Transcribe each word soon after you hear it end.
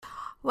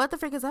What the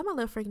freak is up, my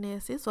little freak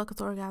Nancy's? Welcome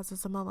to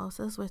Orgasms and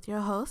Mimosas with your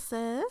host,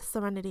 sis,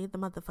 Serenity, the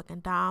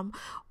motherfucking Dom.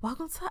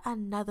 Welcome to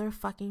another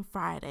fucking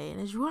Friday.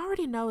 And as you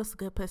already know, it's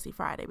Good Pussy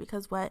Friday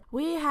because what?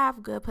 We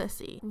have good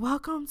pussy.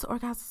 Welcome to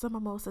Orgasms and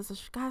Mimosas. As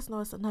you guys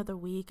know, it's another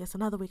week.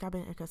 I've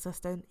been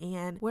inconsistent.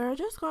 And we're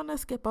just going to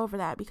skip over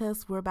that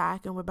because we're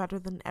back and we're better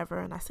than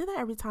ever. And I say that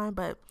every time,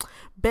 but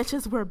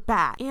bitches, we're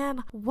back.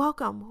 And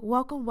welcome.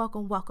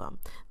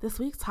 This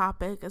week's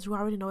topic, as you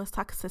already know, is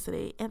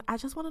toxicity. And I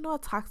just want to know a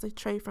toxic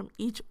trait from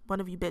each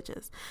one of you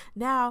bitches.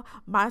 Now,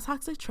 my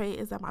toxic trait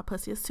is that my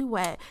pussy is too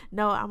wet.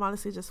 No, I'm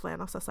honestly just playing.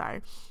 I'm so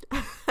sorry.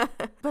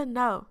 But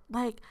no,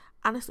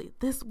 honestly,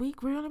 this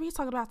week we're going to be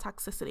talking about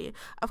toxicity.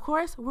 Of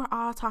course, we're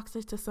all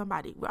toxic to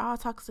somebody. We're all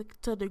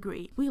toxic to a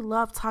degree. We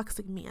love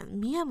toxic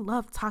men. Men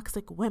love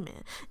toxic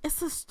women.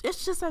 It's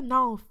just a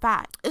known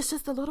fact. It's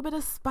just a little bit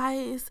of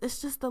spice. It's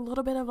just a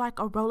little bit of like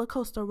a roller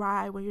coaster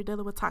ride when you're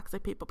dealing with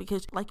toxic people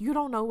because you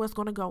don't know what's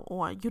going to go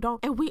on.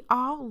 And we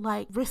all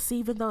like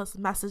receiving those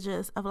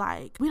messages of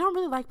we don't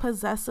really like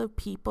possessive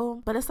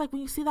people, but it's like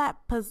when you see that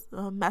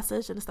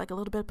message and it's like a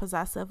little bit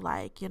possessive,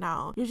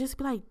 you just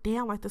be like,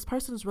 damn, this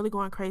person is really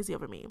going crazy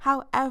over me.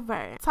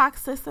 However,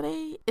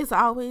 toxicity is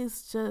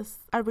always just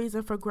a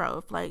reason for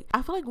growth.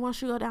 I feel like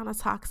once you go down a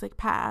toxic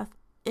path,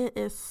 it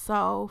is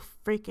so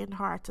freaking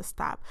hard to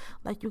stop.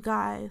 You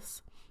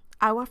guys,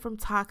 I went from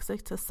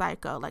toxic to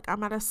psycho.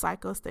 I'm at a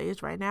psycho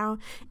stage right now,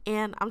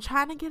 and I'm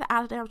trying to get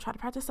out of there. I'm trying to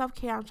practice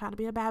self-care. I'm trying to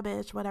be a bad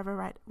bitch, whatever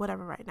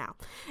right now.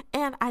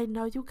 And I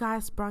know you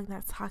guys brought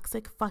that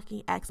toxic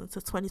fucking ex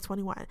into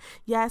 2021.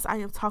 Yes, I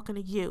am talking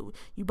to you.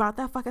 You brought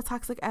that fucking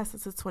toxic ex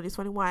into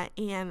 2021,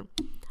 and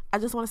I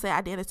just want to say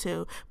I did it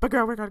too. But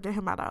girl, we're going to get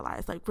him out of our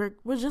lives.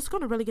 We're just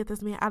going to really get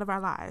this man out of our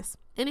lives.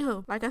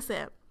 Anywho, like I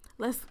said,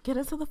 let's get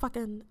into the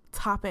fucking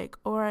topic,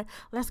 or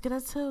let's just get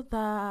into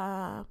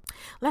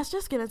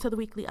the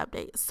weekly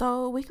updates.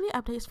 So weekly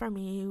updates for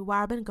me,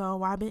 why I've been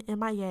gone, why I've been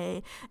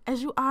MIA.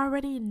 As you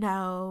already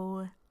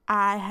know,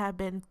 I have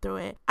been through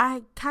it.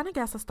 I kind of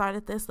guess I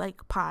started this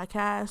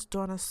podcast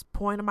during a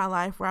point in my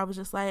life where I was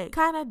just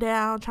kind of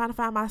down, trying to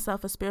find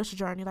myself, a spiritual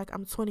journey.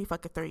 I'm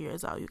 23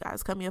 years old, you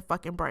guys, cut me a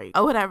fucking break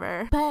or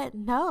whatever. But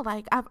no,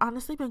 I've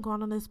honestly been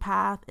going on this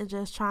path and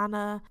just trying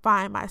to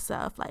find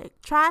myself,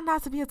 trying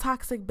not to be a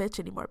toxic bitch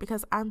anymore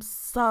because I'm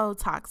so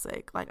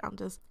toxic.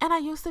 And I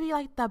used to be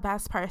the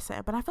best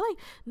person, but I feel like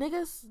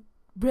niggas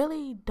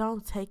really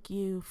don't take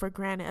you for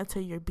granted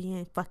until you're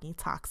being fucking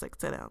toxic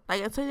to them.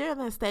 Until you're in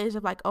the stage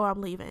of oh,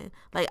 I'm leaving.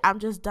 I'm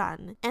just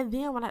done. And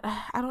then when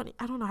I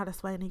don't know how to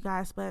explain it, you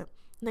guys, but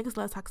niggas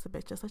love toxic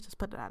bitches. Let's just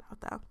put that out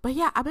there. But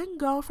yeah, I've been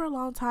going for a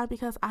long time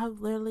because I've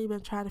literally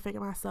been trying to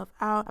figure myself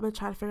out. I've been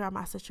trying to figure out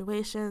my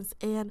situations,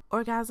 and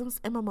Orgasms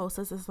and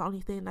Mimosas is the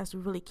only thing that's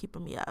really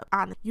keeping me up.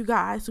 You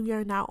guys, we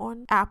are now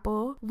on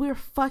Apple. We're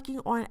fucking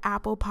on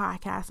Apple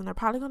Podcasts, and they're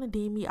probably going to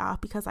deem me off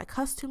because I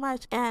cuss too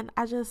much and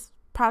I just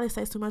probably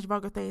say too much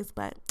vulgar things,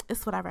 but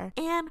it's whatever.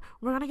 And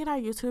we're gonna get our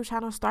YouTube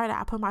channel started.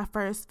 I put my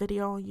first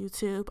video on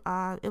YouTube.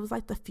 It was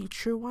the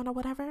future one or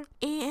whatever.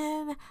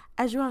 And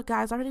as you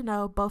guys already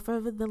know, both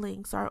of the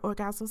links are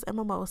Orgasms and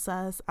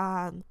Mimosas.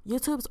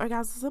 YouTube's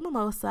Orgasms and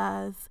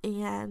Mimosas,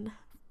 and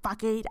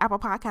fucking Apple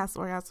Podcasts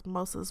Orgasms and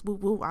Mimosas. Woo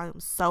woo! I'm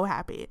so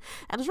happy.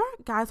 And as you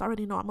guys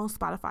already know, I'm on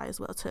Spotify as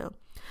well too.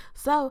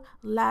 So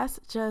let's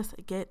just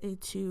get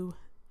into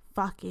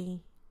fucking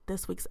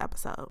this week's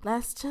episode.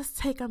 Let's just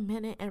take a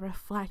minute and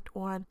reflect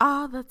on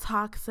all the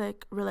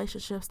toxic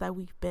relationships that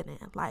we've been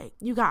in.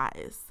 You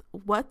guys,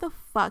 what the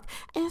fuck?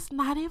 It's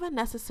not even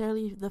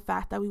necessarily the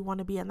fact that we want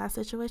to be in that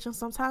situation.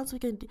 Sometimes we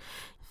can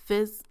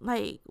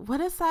we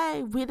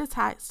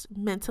detach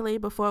mentally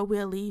before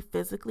we'll leave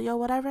physically or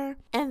whatever.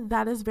 And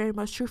that is very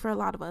much true for a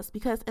lot of us,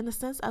 because in the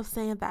sense of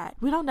saying that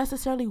we don't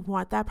necessarily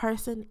want that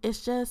person,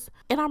 it's just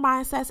in our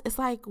mindsets, it's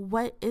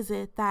what is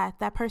it that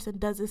person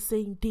doesn't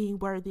seem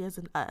deemed worthy as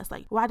in us?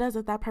 Why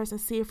doesn't that person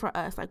see it for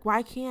us?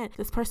 Why can't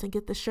this person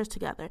get this shit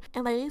together?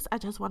 And ladies, I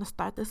just want to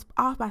start this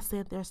off by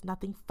saying there's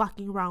nothing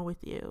fucking wrong with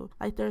you.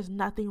 There's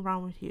nothing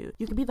wrong with you.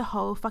 You can be the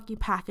whole fucking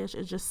package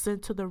and just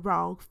send to the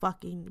wrong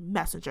fucking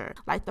messenger.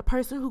 The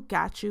person who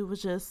got you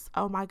was just,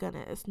 oh my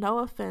goodness, no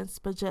offense,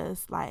 but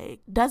just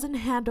doesn't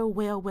handle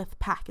well with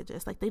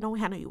packages. They don't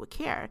handle you with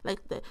care.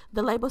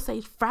 The label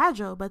says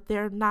fragile, but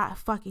they're not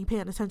fucking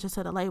paying attention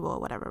to the label or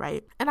whatever,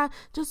 right? And I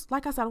just,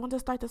 like I said, I want to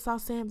start this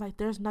off saying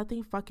there's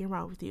nothing fucking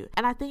wrong with you.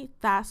 And I think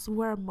that's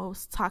where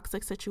most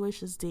toxic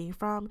situations stem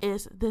from,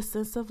 is this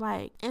sense of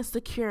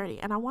insecurity.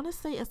 And I want to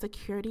say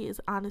insecurity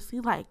is honestly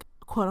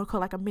quote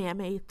unquote a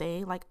man-made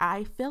thing.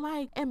 I feel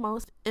in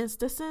most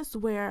instances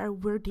where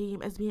we're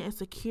deemed as being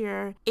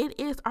insecure, it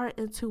is our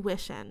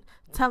intuition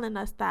telling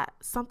us that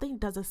something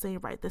doesn't seem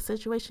right, the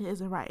situation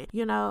isn't right,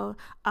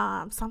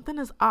 something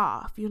is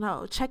off,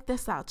 check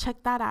this out,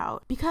 check that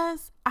out.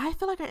 Because I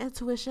feel like our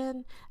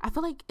intuition, I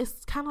feel like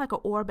it's kind of like an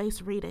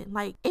aura-based reading.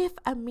 Like, if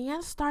a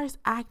man starts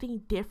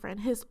acting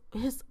different, his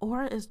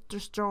aura is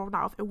just thrown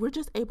off, and we're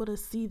just able to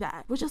see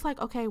that. We're just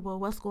like, okay, well,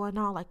 what's going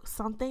on? Like,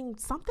 something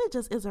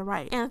just isn't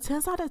right. And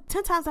 10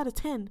 times out of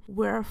 10,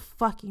 we're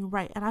fucking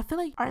right. And I feel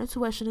like our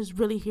intuition is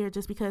really here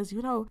just because,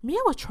 you know, Mia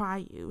will try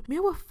you.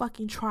 Mia will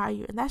fucking try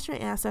you. And that's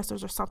your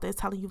ancestors or something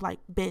telling you, like,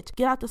 bitch,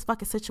 get out this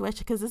fucking situation,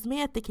 because this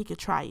man think he could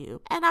try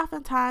you. And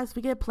oftentimes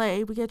we get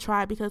played, we get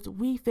tried because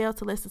we fail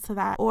to listen to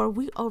that, or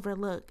we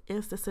overlook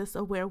instances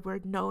of where we're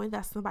knowing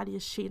that somebody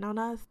is cheating on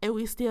us and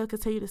we still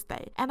continue to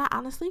stay. And I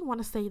honestly want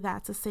to say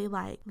that to say,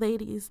 like,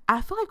 ladies,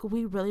 I feel like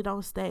we really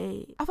don't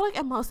stay. I feel like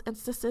in most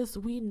instances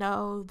we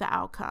know the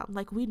outcome.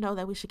 Like, we know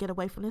that we should get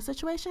away from this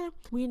situation.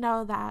 We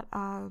know that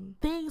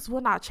things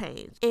will not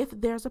change. If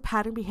there's a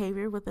pattern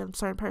behavior within a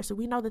certain person,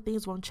 we know that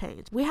things won't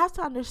change. We have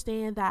to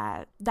understand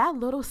that that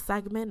little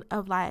segment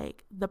of,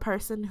 like, the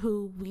person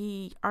who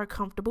we are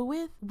comfortable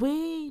with,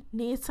 we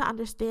need to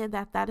understand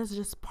that that is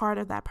just part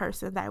of that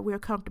person that we're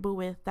comfortable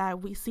with,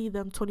 that we see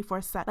them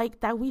 24/7, like,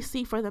 that we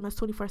see for them as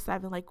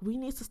 24/7. Like, we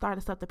need to start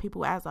accepting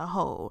people as a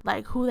whole,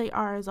 like who they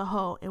are as a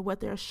whole and what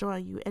they're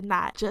showing you, and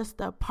not just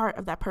the part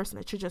of that person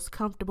that you're just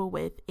comfortable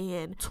with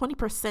in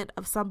 20%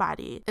 of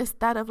somebody,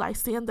 instead of like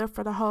seeing them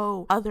for the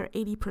whole other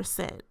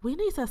 80%. We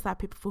need to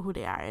accept people for who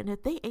they are, and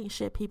if they ain't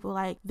shit people,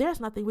 like, there's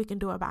nothing we can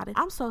do about it.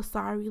 I'm so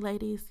sorry,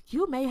 ladies.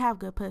 You may have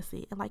good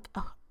pussy, and like,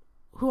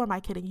 who am I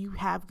kidding? You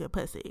have good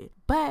pussy,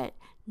 but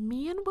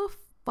men will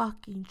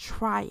fucking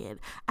try it.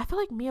 I feel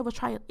like men will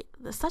try it,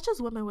 such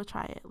as women will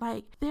try it.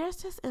 Like, there's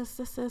just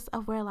instances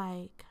of where,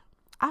 like,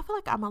 I feel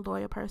like I'm a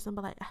loyal person,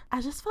 but like, I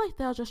just feel like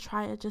they'll just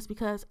try it just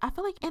because. I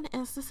feel like in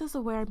instances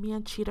of where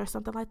men cheat or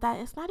something like that,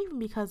 it's not even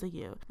because of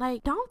you.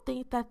 Like, don't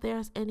think that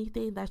there's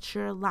anything that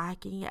you're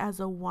lacking as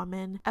a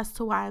woman as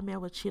to why a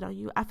man would cheat on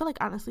you. I feel like,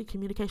 honestly,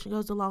 communication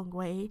goes a long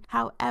way.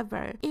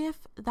 However, if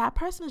that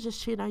person is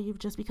just cheating on you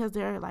just because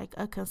they're like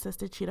a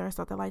consistent cheater or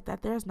something like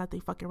that, there's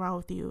nothing fucking wrong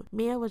with you.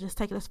 Men will just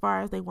take it as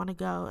far as they want to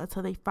go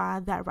until they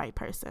find that right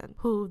person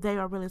who they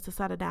are willing to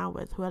settle down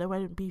with, who they're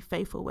willing to be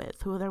faithful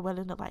with, who they're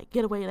willing to, like,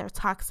 get away their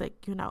toxic,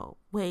 you know,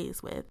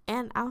 ways with.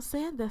 And I'm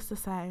saying this to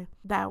say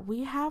that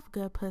we have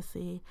good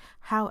pussy.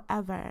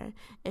 However,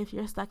 if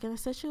you're stuck in a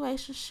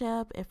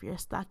situationship, if you're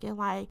stuck in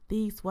like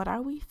these what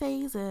are we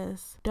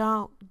phases,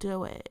 don't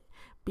do it.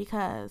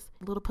 Because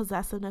little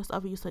possessiveness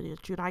over you so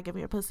that you're not giving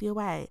your pussy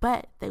away,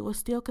 but they will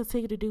still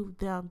continue to do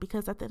them,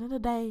 because at the end of the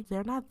day,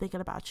 they're not thinking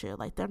about you.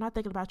 Like, they're not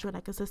thinking about you in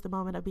a consistent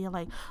moment of being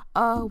like,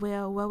 oh,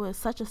 well, what was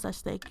such and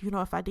such thing, you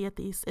know, if I did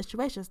these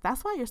situations.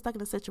 That's why you're stuck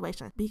in a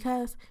situation,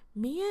 because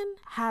men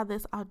have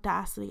this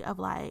audacity of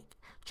like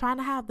trying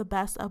to have the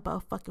best of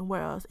both fucking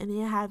worlds, and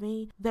then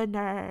having the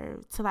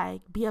nerve to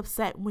like be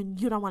upset when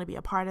you don't want to be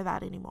a part of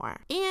that anymore.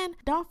 And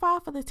don't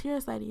fall for the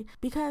tears, lady,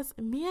 because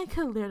men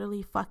could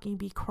literally fucking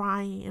be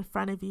crying in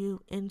front of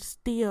you and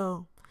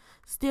still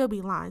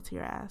be lying to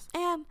your ass.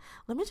 And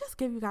let me just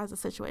give you guys a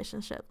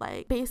situationship,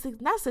 like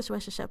not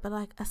situationship, but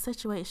like a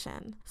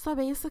situation. So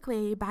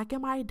basically, back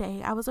in my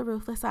day, I was a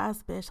ruthless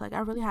ass bitch. Like, I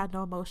really had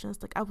no emotions.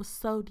 Like, I was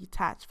so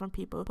detached from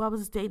people who I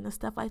was dating and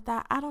stuff like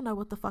that. I don't know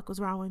what the fuck was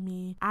wrong with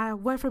me. I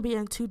went from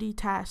being too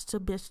detached to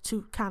bitch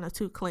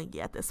too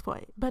clingy at this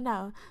point. But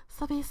no,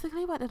 so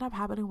basically what ended up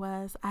happening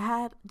was I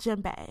had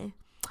Jinbei.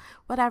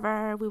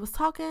 Whatever, we was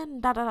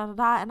talking, and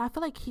I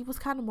feel like he was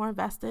kind of more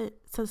invested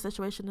to the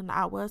situation than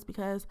I was,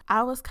 because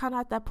I was kind of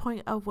at that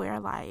point of where,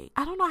 like,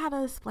 I don't know how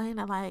to explain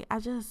it, like, I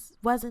just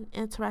wasn't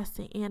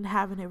interested in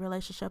having a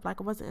relationship.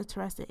 Like, I wasn't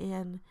interested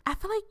in, I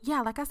feel like,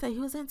 yeah, like I said, he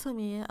was into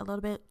me a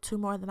little bit too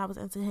more than I was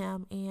into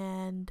him,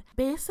 and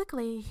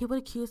basically he would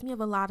accuse me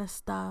of a lot of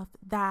stuff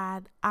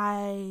that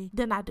I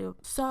did not do.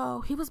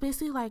 So he was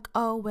basically like,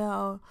 oh,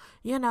 well,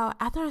 you know,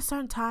 after a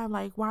certain time,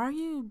 like, why are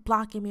you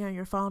blocking me on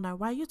your phone, or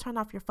why are you turning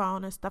off your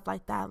phone and stuff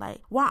like that?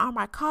 Like, why aren't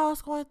my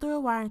calls going through?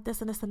 Why aren't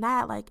this and this and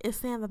that? Like, it's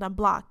saying that I'm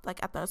blocked,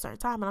 like, after a certain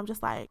time. And I'm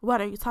just like, what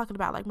are you talking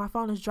about? Like, my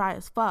phone is dry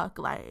as fuck.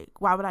 Like,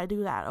 why would I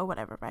do that or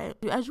whatever, right?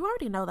 As you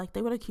already know, like,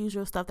 they would accuse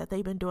you of stuff that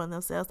they've been doing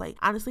themselves. Like,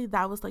 honestly,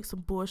 that was like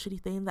some bullshitty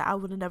thing that I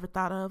would have never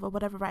thought of or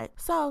whatever, right?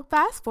 So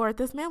fast forward,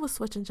 this man was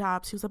switching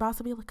jobs. He was about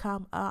to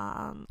become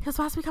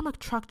a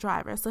truck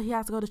driver. So he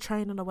had to go to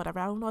training or whatever.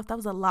 I don't know if that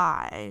was a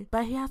lie,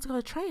 but he had to go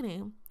to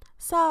training.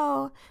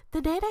 So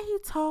the day that he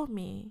told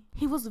me,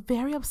 he was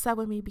very upset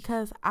with me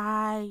because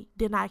I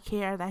did not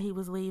care that he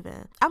was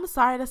leaving. I'm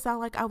sorry to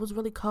sound like I was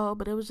really cold,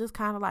 but it was just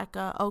kind of like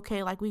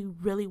okay, like we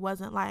really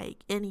wasn't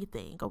like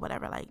anything or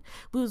whatever. Like,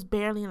 we was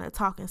barely in a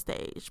talking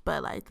stage,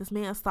 but like this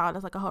man started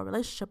as like a whole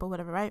relationship or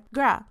whatever, right?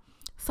 Girl,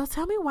 so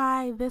tell me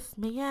why this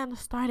man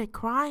started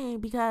crying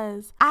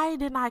because I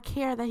did not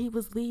care that he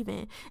was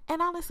leaving.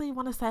 And honestly, I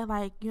want to say,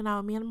 like, you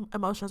know, men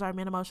emotions are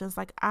men emotions.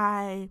 Like,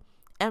 I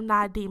am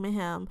not deeming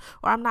him,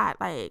 or I'm not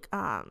like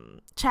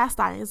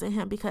chastising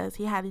him because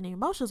he had any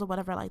emotions or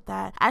whatever like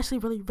that. I actually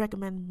really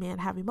recommend men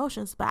have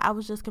emotions, but I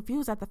was just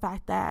confused at the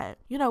fact that,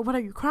 you know, what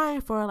are you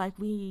crying for? Like,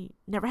 we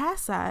never had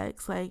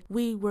sex, like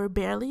we were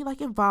barely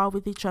like involved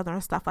with each other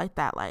and stuff like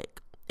that.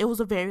 Like, it was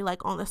a very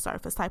like on the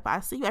surface type of, I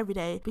see you every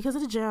day because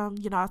of the gym,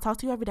 you know, I talk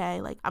to you every day.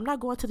 Like, I'm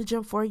not going to the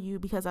gym for you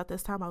because at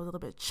this time I was a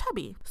little bit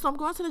chubby. So I'm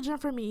going to the gym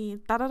for me,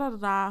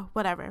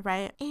 whatever,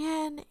 right?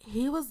 And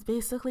he was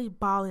basically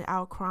bawling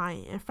out,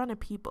 crying in front of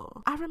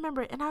people. I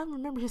remember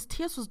his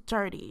tears was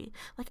dirty.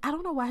 Like, I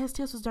don't know why his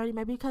tears was dirty.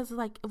 Maybe because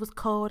like it was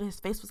cold and his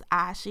face was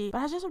ashy.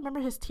 But I just remember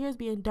his tears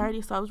being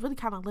dirty. So I was really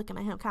kind of looking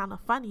at him kind of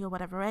funny or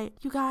whatever, right?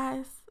 You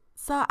guys.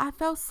 So I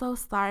felt so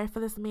sorry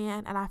for this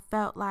man, and I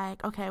felt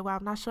like, okay, well,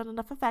 I'm not showing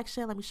enough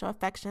affection. Let me show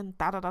affection,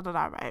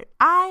 right?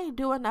 I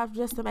do enough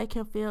just to make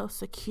him feel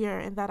secure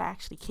and that I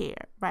actually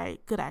care, right?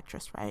 Good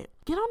actress, right?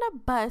 Get on a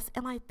bus,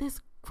 and like this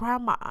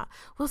grandma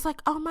was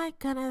like, oh my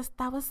goodness,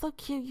 that was so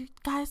cute. You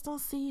guys don't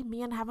see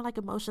me and having like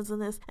emotions in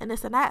this and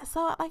this and that.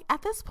 So like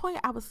at this point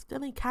I was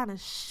feeling kind of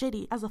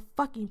shitty as a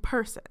fucking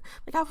person.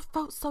 Like I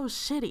felt so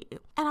shitty,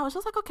 and I was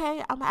just like,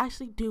 okay, I'm gonna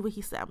actually do what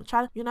he said. I'm gonna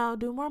try to, you know,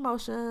 do more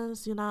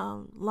emotions, you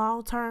know,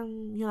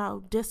 long-term, you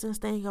know, distance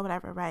thing or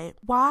whatever, right?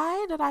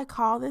 Why did I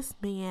call this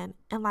man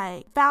and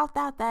like found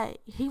out that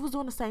he was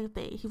doing the same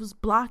thing? He was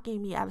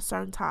blocking me at a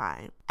certain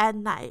time at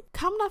night.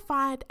 Come to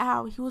find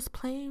out, he was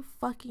playing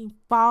fucking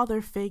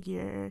father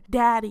figure,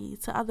 daddy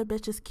to other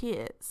bitches'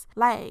 kids.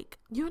 Like,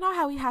 you know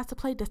how he has to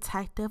play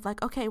detective?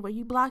 Like, okay, well,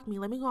 you blocked me,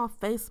 let me go on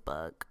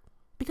Facebook.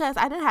 Because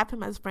I didn't have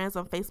him as friends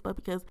on Facebook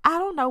because I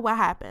don't know what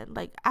happened.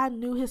 Like, I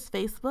knew his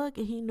Facebook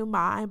and he knew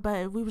mine,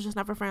 but we were just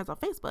never friends on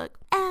Facebook.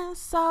 And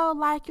so,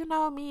 like, you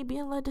know, me being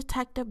a little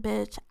detective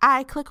bitch,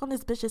 I click on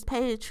this bitch's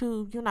page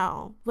who, you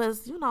know,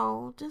 was, you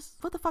know, just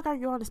what the fuck are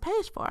you on this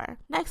page for?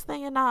 Next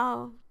thing you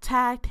know,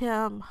 tagged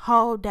him,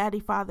 whole daddy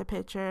father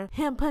picture,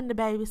 him putting the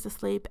babies to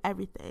sleep,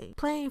 everything.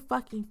 Playing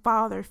fucking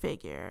father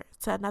figure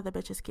to another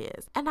bitch's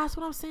kids. And that's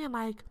what I'm saying.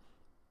 Like,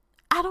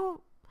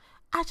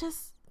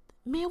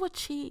 me would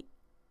cheat.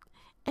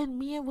 And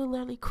Mia would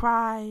literally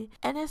cry.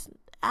 And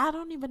I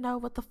don't even know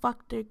what the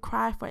fuck they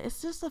cry for.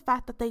 It's just the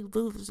fact that they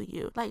lose to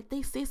you. Like,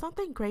 they see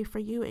something great for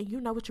you and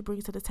you know what you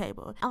bring to the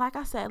table. And like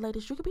I said,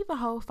 ladies, you could be the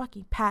whole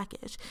fucking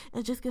package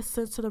and just get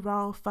sent to the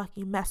wrong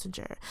fucking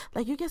messenger.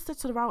 Like, you get sent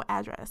to the wrong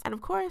address. And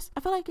of course, I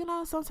feel like, you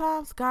know,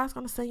 sometimes God's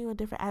gonna send you in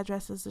different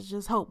addresses and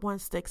just hope one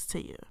sticks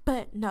to you.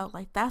 But no,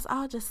 like, that's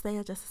all just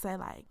saying just to say,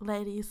 like,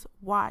 ladies,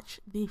 watch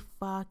the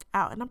fuck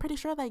out. And I'm pretty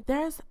sure, like,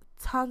 there's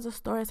tons of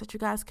stories that you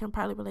guys can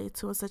probably relate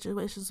to in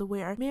situations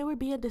where men were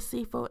being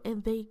deceitful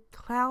and they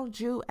clowned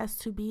you as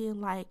to being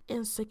like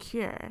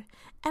insecure.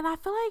 And I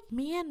feel like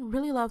men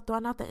really love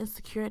throwing out the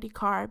insecurity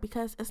card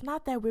because it's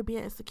not that we're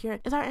being insecure.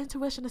 It's our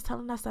intuition is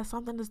telling us that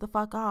something is the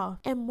fuck off.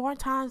 And more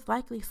times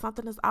likely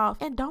something is off.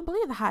 And don't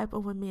believe the hype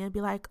of when men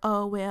be like,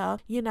 oh, well,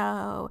 you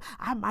know,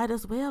 I might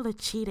as well have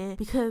cheated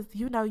because,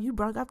 you know, you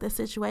brought up the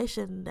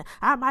situation.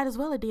 I might as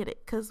well have did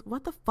it. Because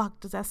what the fuck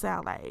does that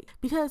sound like?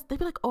 Because they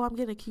be like, oh, I'm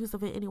getting accused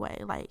of it anyway.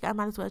 Like, I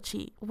might as well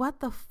cheat. What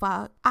the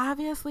fuck?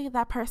 Obviously,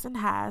 that person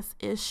has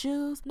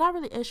issues. Not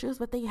really issues,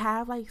 but they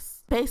have like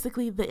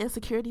basically the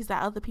insecurities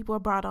that other people are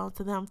brought on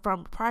to them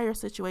from prior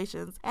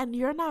situations, and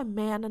you're not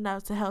man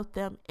enough to help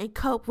them and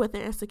cope with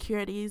their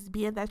insecurities,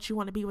 being that you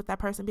want to be with that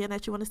person, being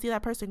that you want to see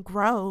that person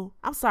grow.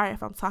 I'm sorry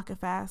if I'm talking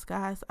fast,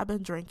 guys. I've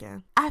been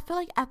drinking. I feel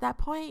like at that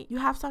point you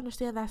have to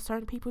understand that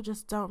certain people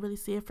just don't really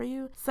see it for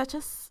you, such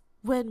as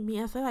when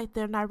Mia said like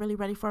they're not really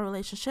ready for a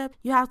relationship.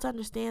 You have to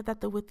understand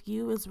that the with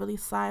you is really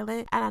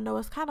silent, and I know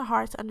it's kind of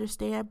hard to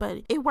understand,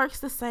 but it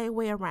works the same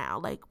way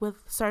around. Like with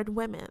certain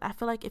women, I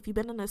feel like if you've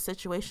been in a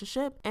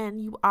situationship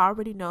and you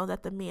already know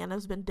that the man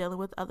has been dealing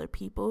with other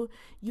people,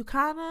 you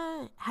kind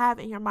of have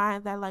in your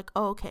mind that like,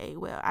 oh, okay,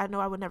 well, I know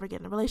I would never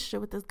get in a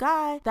relationship with this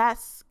guy.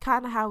 That's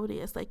kind of how it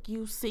is. Like,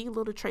 you see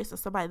little traces of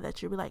somebody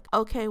that you'll be like,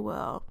 okay,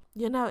 well,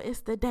 you know,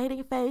 it's the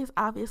dating phase.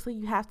 Obviously,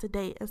 you have to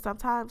date, and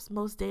sometimes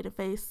most dating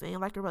phase seem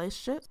like a relationship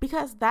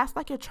because that's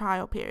like your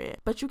trial period,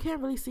 but you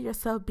can't really see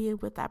yourself being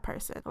with that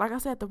person. Like I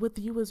said, the with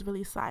you is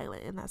really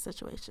silent in that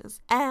situations.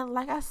 And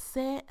like I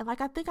said, and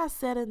like I think I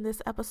said in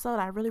this episode,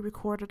 I really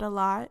recorded a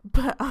lot,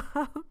 but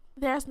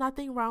there's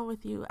nothing wrong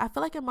with you. I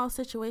feel like in most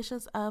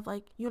situations of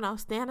like, you know,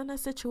 staying in a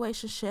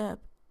situationship,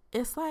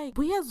 it's like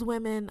we as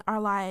women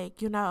are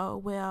like, you know,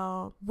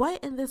 well,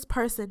 what in this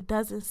person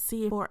doesn't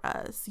see for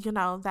us, you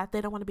know, that they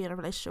don't want to be in a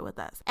relationship with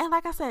us. And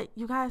like I said,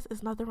 you guys,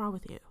 there's nothing wrong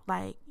with you.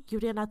 Like, you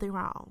did nothing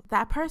wrong.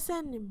 That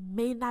person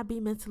may not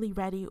be mentally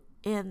ready,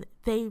 and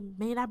they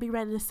may not be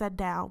ready to sit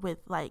down with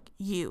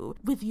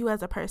you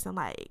as a person.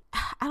 Like,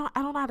 I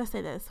don't know how to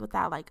say this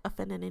without like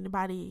offending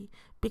anybody,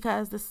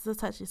 because this is a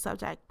touchy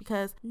subject,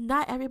 because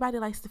not everybody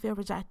likes to feel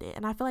rejected.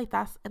 And I feel like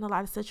that's in a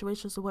lot of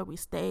situations where we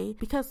stay,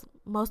 because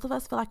most of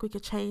us feel like we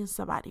could change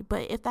somebody.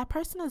 But if that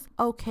person is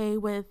okay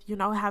with, you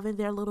know, having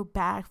their little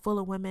bag full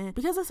of women,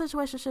 because in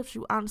situationships,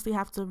 you honestly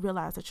have to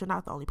realize that you're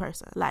not the only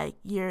person. Like,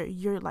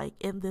 you're like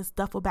in this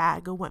duffel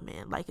bag of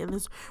women, like in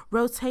this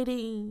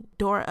rotating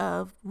door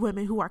of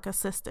women who are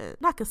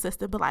not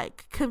consistent, but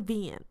like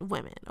convenient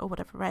women or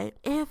whatever, right?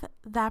 If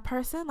that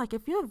person, like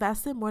if you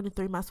invested more than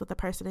 3 months with a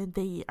person and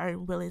they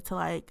aren't willing to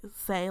like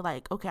say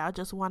like, okay, I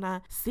just want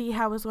to see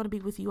how it's going to be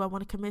with you. I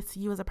want to commit to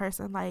you as a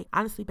person. Like,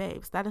 honestly,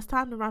 babes, that it's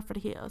time to run for the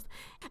hills.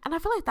 And I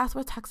feel like that's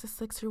where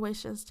toxic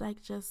situations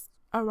like just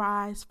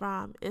arise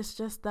from. It's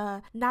just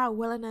the not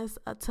willingness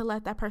to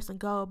let that person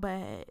go,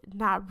 but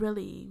not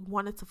really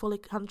wanting to fully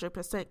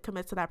 100%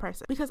 commit to that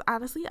person. Because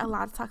honestly, a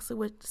lot of toxic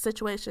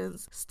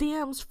situations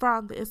stems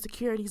from the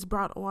insecurities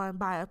brought on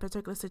by a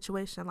particular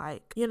situation.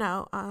 Like, you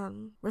know,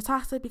 we're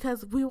toxic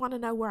because we want to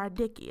know where our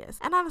dick is.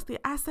 And honestly,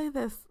 I say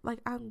this like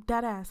I'm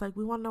dead ass. Like,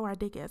 we want to know where our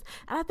dick is.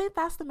 And I think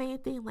that's the main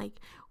thing. Like,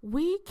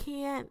 we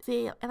can't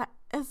see, and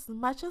as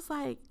much as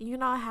like, you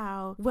know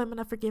how women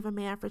will forgive a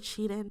man for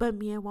cheating, but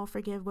men won't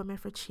forgive women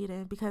for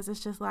cheating, because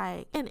it's just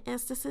like in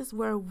instances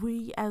where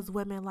we as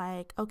women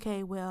like,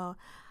 okay, well,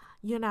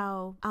 you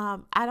know,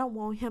 I don't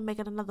want him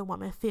making another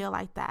woman feel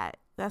like that.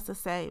 That's the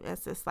same.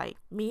 It's just like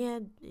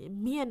men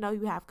know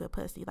you have good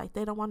pussy. Like,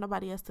 they don't want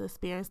nobody else to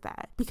experience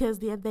that, because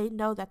then they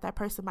know that that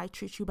person might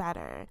treat you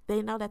better.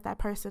 They know that that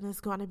person is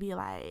going to be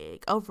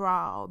like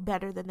overall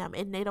better than them,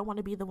 and they don't want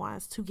to be the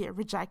ones to get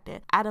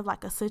rejected out of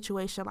like a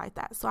situation like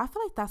that. So I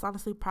feel like that's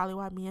honestly probably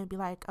why men be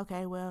like,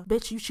 okay, well,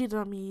 bitch, you cheated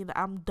on me,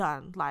 I'm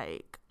done.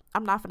 Like,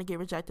 I'm not gonna get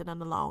rejected in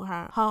the long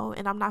haul,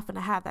 and I'm not gonna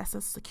have that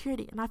sense of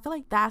security. And I feel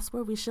like that's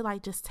where we should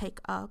like just take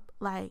up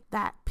like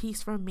that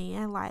piece from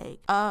men, like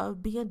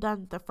being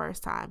done the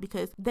first time,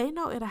 because they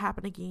know it'll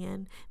happen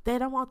again. They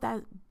don't want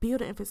that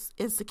build of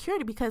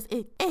insecurity, because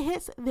it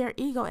hits their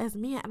ego as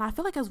men. And I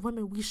feel like as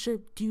women, we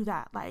should do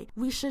that. Like,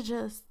 we should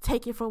just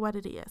take it for what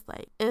it is.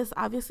 Like, it's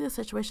obviously a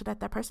situation that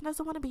that person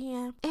doesn't want to be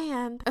in,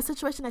 and a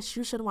situation that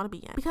you shouldn't want to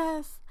be in,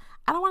 because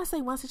I don't want to say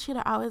once a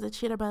cheater, always a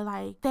cheater, but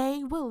like,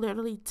 they will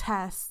literally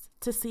test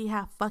to see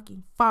how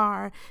fucking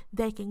far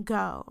they can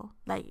go.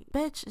 Like,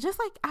 bitch, just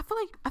like, I feel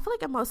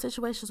like in most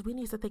situations, we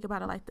need to think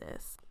about it like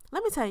this.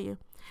 Let me tell you,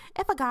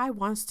 if a guy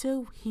wants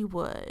to, he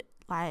would.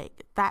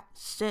 Like, that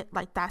shit,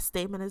 like, that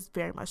statement is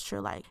very much true.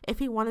 Like, if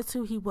he wanted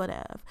to, he would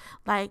have.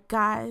 Like,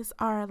 guys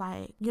are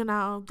like, you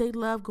know, they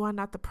love going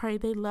out to prey.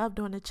 They love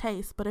doing the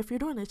chase. But if you're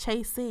doing the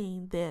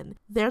chasing, then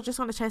they're just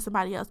going to chase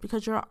somebody else,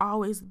 because you'll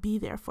always be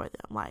there for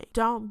them. Like,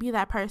 don't be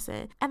that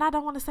person. And I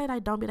don't want to say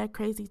like, don't be that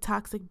crazy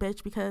toxic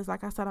bitch, because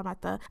like I said, I'm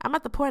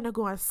at the point of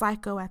going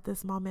psycho at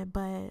this moment.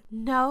 But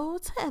know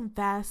to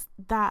invest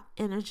that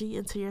energy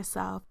into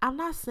yourself. I'm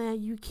not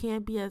saying you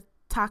can't be a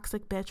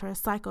toxic bitch or a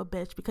psycho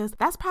bitch, because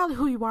that's probably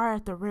who you are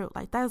at the root.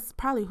 Like, that's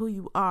probably who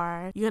you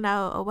are, you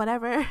know, or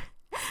whatever.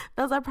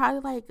 Those are probably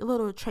like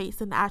little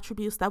traits and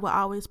attributes that will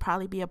always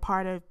probably be a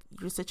part of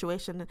your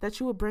situation that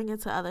you will bring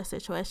into other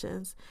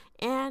situations.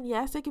 And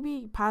yes, it could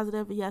be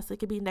positive. Yes, it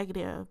could be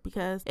negative,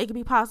 because it could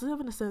be positive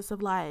in the sense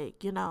of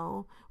like, you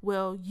know,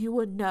 well, you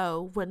would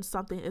know when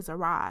something is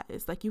awry.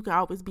 Like, you can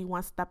always be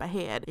one step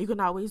ahead. You can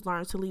always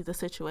learn to leave the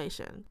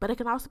situation. But it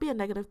can also be a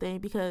negative thing,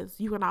 because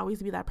you can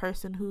always be that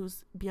person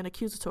who's being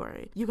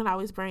accusatory. You can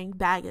always bring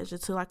baggage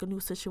into like a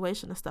new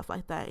situation and stuff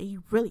like that. And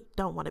you really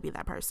don't want to be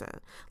that person.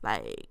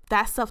 Like,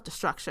 that's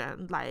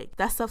self-destruction. Like,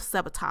 that's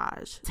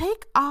self-sabotage.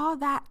 Take all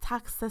that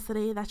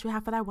toxicity that you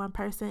have for that one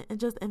person and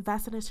just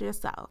invest it into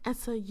yourself,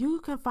 until you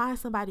can find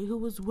somebody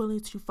who is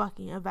willing to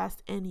fucking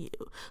invest in you,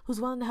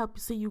 who's willing to help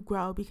you see you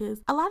grow.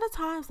 Because a lot of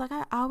times, like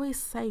I always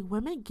say,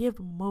 women give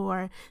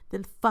more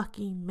than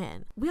fucking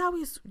men. We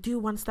always do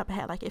one step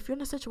ahead. Like, if you're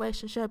in a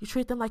situationship, you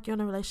treat them like you're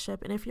in a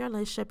relationship, and if you're in a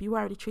relationship, you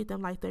already treat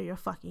them like they're your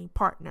fucking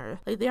partner.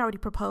 Like, they already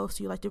proposed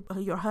to you like they're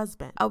your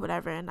husband or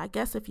whatever. And I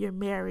guess if you're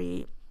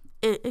married,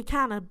 it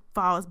kind of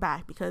falls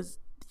back, because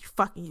you're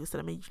fucking used to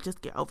them and you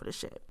just get over the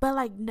shit. But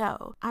like,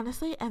 no,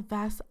 honestly,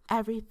 invest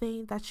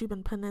everything that you've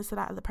been putting into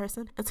that other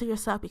person into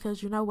yourself,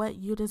 because you know what?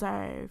 You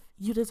deserve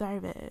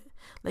it.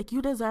 Like,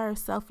 you deserve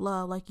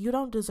self-love. Like, you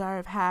don't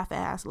deserve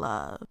half-ass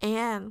love.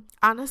 And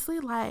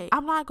honestly, like,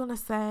 I'm not gonna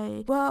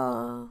say,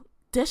 well,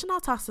 dishing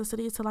out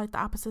toxicity to like the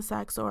opposite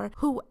sex, or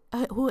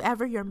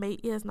whoever your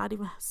mate is, not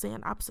even saying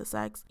opposite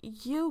sex,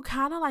 you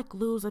kind of like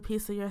lose a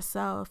piece of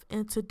yourself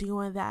into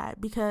doing that,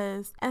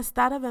 because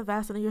instead of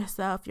investing in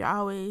yourself, you're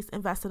always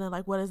invested in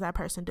like, what is that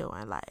person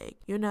doing? Like,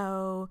 you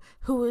know,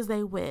 who is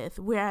they with?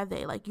 Where are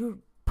they? Like,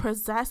 you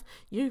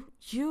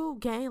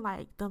gain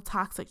like them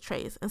toxic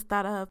traits,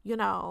 instead of, you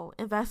know,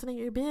 investing in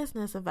your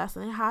business,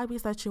 investing in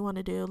hobbies that you want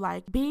to do.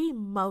 Like, be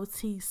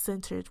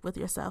multi-centered with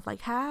yourself.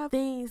 Like, have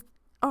things,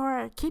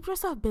 or keep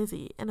yourself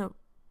busy in a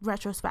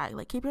retrospect.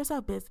 Like, keep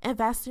yourself busy,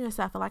 invest in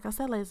yourself. And like I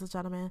said, ladies and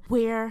gentlemen,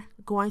 we're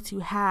going to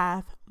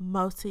have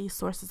multi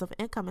sources of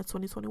income in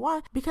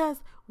 2021,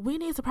 because we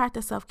need to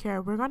practice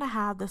self-care. We're going to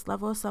have this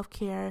level of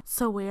self-care,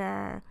 so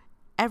where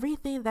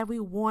everything that we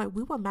want,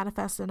 we will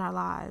manifest in our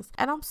lives.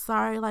 And I'm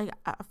sorry, like,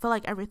 I feel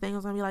like everything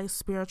is gonna be like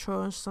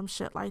spiritual and some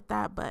shit like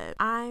that, but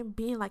I'm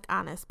being like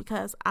honest,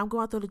 because I'm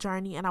going through the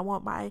journey, and I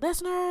want my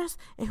listeners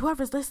and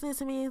whoever's listening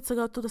to me to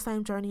go through the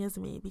same journey as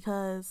me,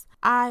 because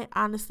I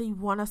honestly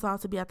want us all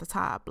to be at the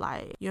top.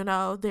 Like, you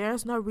know,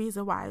 there's no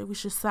reason why we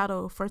should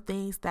settle for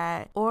things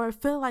that, or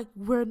feel like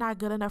we're not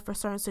good enough for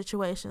certain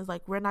situations.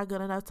 Like, we're not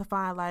good enough to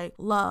find like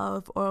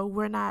love, or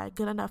we're not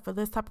good enough for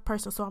this type of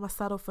person, so I'm gonna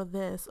settle for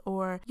this,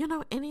 or, you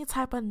know, any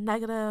type of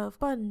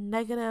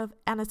negative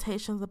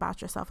annotations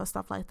about yourself and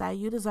stuff like that.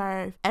 You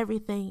deserve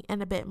everything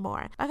and a bit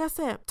more. Like I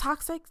said,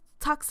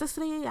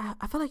 toxicity,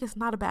 I feel like it's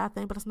not a bad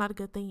thing, but it's not a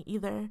good thing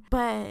either.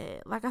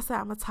 But like I said,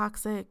 I'm a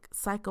toxic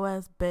psycho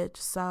ass bitch,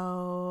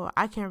 so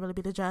I can't really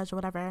be the judge or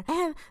whatever.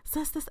 And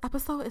since this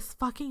episode is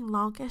fucking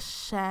long as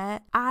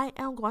shit, I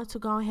am going to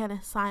go ahead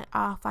and sign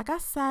off. Like I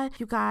said,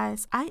 you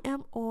guys, I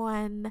am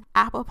on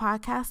Apple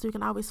Podcasts, so you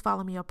can always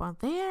follow me up on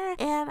there,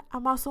 and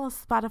I'm also on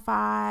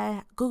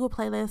Spotify, Google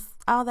Playlists,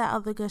 all that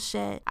other good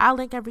shit. I'll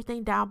link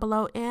everything down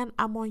below, and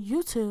I'm on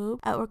YouTube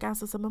at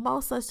Orgasms and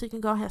Mimosas, so you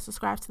can go ahead and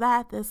subscribe to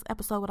that. This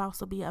episode would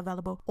also be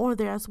available on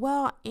there as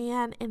well.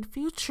 And in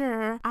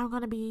future, I'm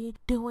going to be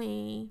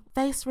doing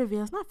face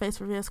reveals, not face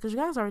reveals, because you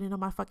guys already know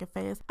my fucking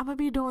face. I'm going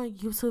to be doing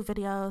YouTube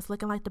videos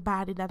looking like the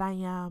body that I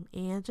am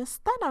and just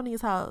stand on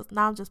these hoes.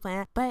 Now I'm just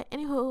playing. But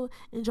anywho,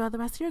 enjoy the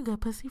rest of your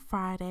Good Pussy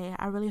Friday.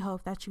 I really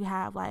hope that you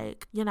have,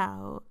 like, you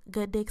know,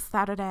 good dick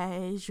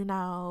Saturdays, you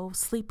know,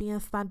 sleepy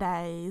and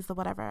Sundays or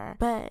whatever.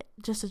 But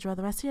just enjoy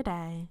the rest of your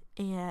day,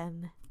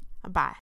 and bye.